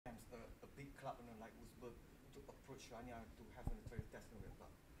Coach Rania to have a trial test in the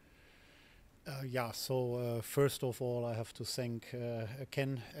club? Yeah, so first of all, I have to thank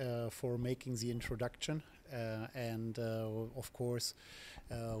Ken for making the introduction. And of course,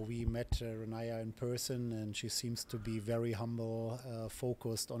 we met Rania in person, and she seems to be very humble,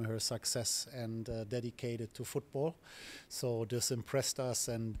 focused on her success, and dedicated to football. So this impressed us,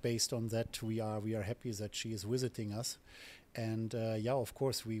 and based on that, we are happy that she is visiting us. And yeah, of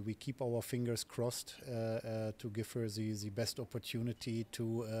course, we keep our fingers crossed to give her the best opportunity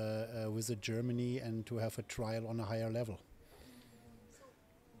to visit Germany and to have a trial on a higher level. So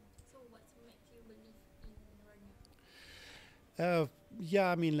what makes you believe in Rania?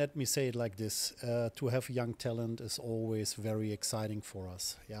 Yeah, I mean, let me say it like this: to have young talent is always very exciting for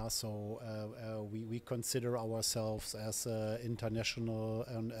us. Yeah, so we consider ourselves as an international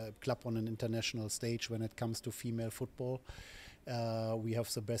club on an international stage when it comes to female football. We have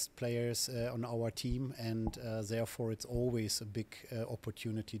the best players on our team, and therefore it's always a big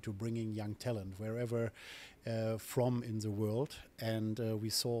opportunity to bring in young talent wherever from in the world. And we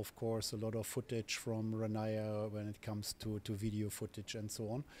saw, of course, a lot of footage from Rania when it comes to video footage and so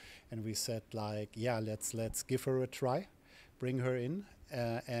on. And we said, like, yeah, let's give her a try, bring her in,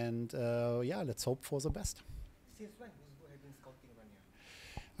 and yeah, let's hope for the best. Since when Wolfsburg have been scouting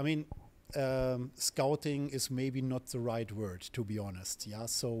Rania? I mean, scouting is maybe not the right word, to be honest. Yeah,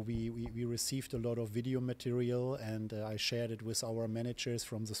 so we received a lot of video material, and I shared it with our managers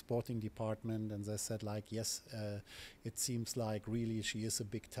from the sporting department, and they said, like, yes, it seems like really she is a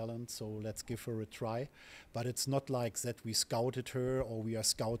big talent, so let's give her a try. But it's not like that we scouted her, or we are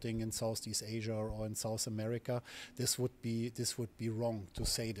scouting in Southeast Asia or in South America. This would be wrong to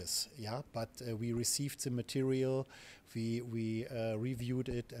say this. Yeah, but we received the material, we reviewed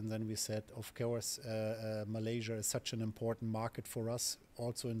it, and then we said, of course, Malaysia is such an important market for us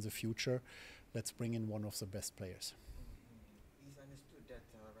also in the future. Let's bring in one of the best players. It's understood that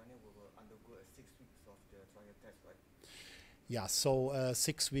Rania will undergo 6 weeks of the trial test, right? Yeah, so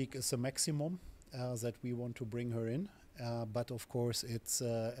 6 weeks is the maximum that we want to bring her in. But of course, it's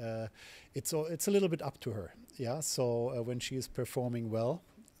a little bit up to her. Yeah, so when she is performing well,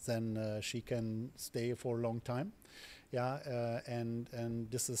 then she can stay for a long time. Yeah, and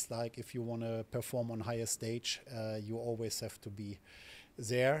this is like, if you want to perform on higher stage, you always have to be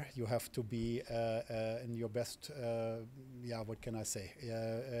there. You have to be in your best. Yeah, what can I say?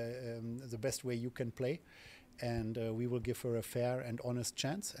 The best way you can play, and we will give her a fair and honest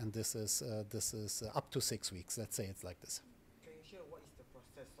chance. And this is up to 6 weeks. Let's say it's like this. Can you share what is the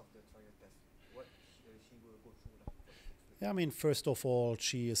process of the trial test? What she will go through for 6 weeks? Yeah, I mean, first of all,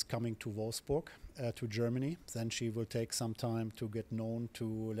 she is coming to Wolfsburg, to Germany. Then she will take some time to get known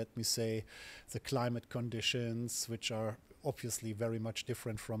to, let me say, the climate conditions, which are obviously very much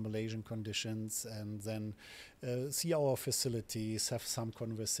different from Malaysian conditions, and then see our facilities, have some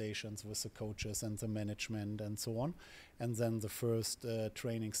conversations with the coaches and the management and so on. And then the first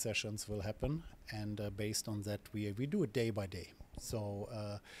training sessions will happen, and based on that, we do it day by day. So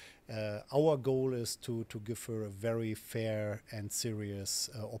our goal is to give her a very fair and serious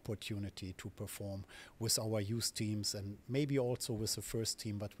opportunity to perform with our youth teams, and maybe also with the first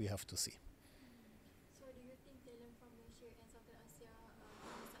team, but we have to see. So do you think talent from Malaysia and Southern Asia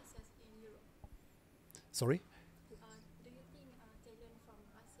can success in Europe? Sorry? Do you think talent from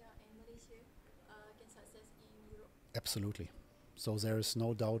Asia and Malaysia can success in Europe? Absolutely. So there is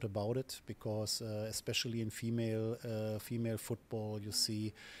no doubt about it, because especially in female football, you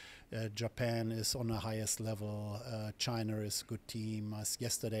see Japan is on the highest level. China is a good team.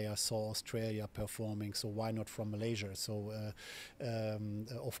 Yesterday I saw Australia performing, so why not from Malaysia? So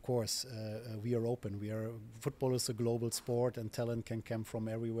of course we are open. Football is a global sport, and talent can come from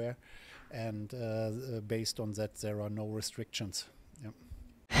everywhere, and based on that there are no restrictions.